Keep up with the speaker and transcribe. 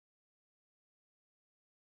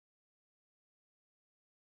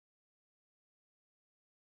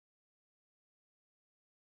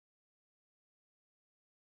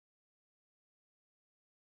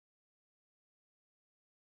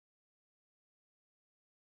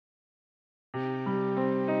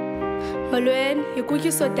Molweni,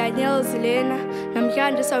 Khutliso Daniel Zilena.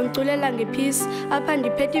 Namhlanje sawuculela ngepeace apha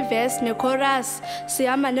ndiphethe iverse nechorus.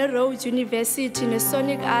 Sihamba neRhodes University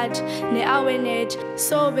neSonic Art neAwarenet.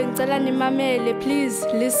 So bengicela nimamele, please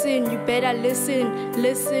listen, you better listen,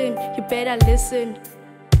 listen, you better listen.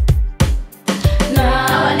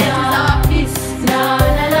 Awarenet is our peace.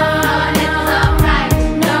 Awarenet is our pride.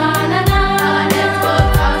 Awarenet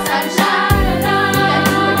goes our sunshine.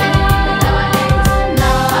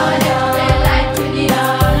 Awarenet bring light to the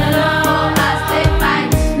for us they fight.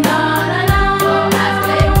 For us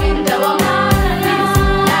they win the war. Peace,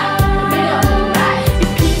 love, freedom, right.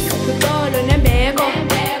 Peace, uxolo nembeko.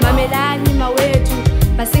 Mamelani mawethu,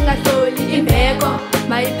 masingahloli imbeko.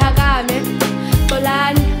 Mayiphakame,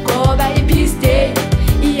 xolani ngoba ipeace day.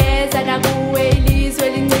 Iyeza nakuwe ilizwe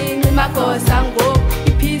lincinci magosa ngoku.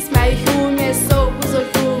 Ipeace mayihlume so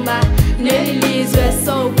kuzohluma nelilizwe,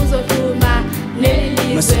 so kuzohluma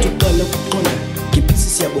nelilizwe. Masituqala ukuqonda ngepeace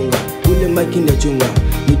siyabonga kule mic ndajonga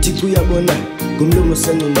uThixo uyabona ngomlomo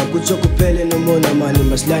sanuma kutsho kuphele nomona mani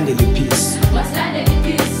masilandele ipeace.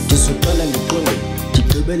 Ndizoqala ngiqonde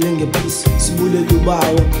ndigqibele ngepeace sibulele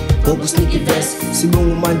ubawo ngoku sinika iverse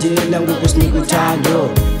sibonga uMandela ngoku sinika uthando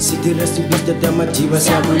sithi rest in peace tata Madiba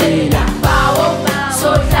siyabulela bawo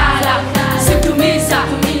sohlala sidumisa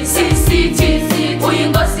sisithi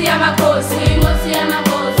uyinkosi yamakhosi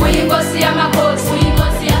uyinkosi yamakhosi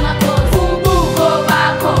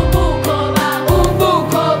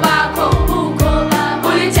ubukho bakho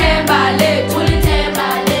ulithemba lethu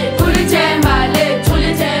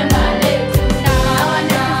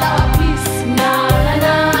Awarenet is our peace.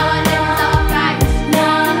 Awarenet is our pride.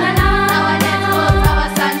 Awarenet goes our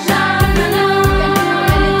sunshine.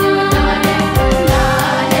 Awarenet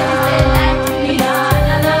is the light to me.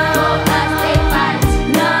 For us they fight.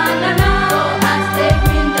 For us they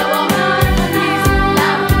win the war. Peace,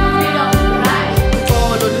 love, freedom, right.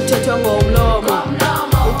 Uxolo lithethwa ngomlomo,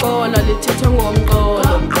 uxolo lithethwa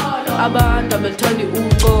ngomqolo. Abantu abelithandi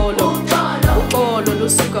uxolo, uxolo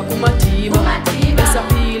lusuka kuMadiba.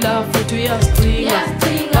 Esaphila futhi uyasigcina,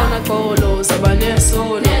 awunaxolo saba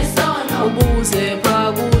nesono.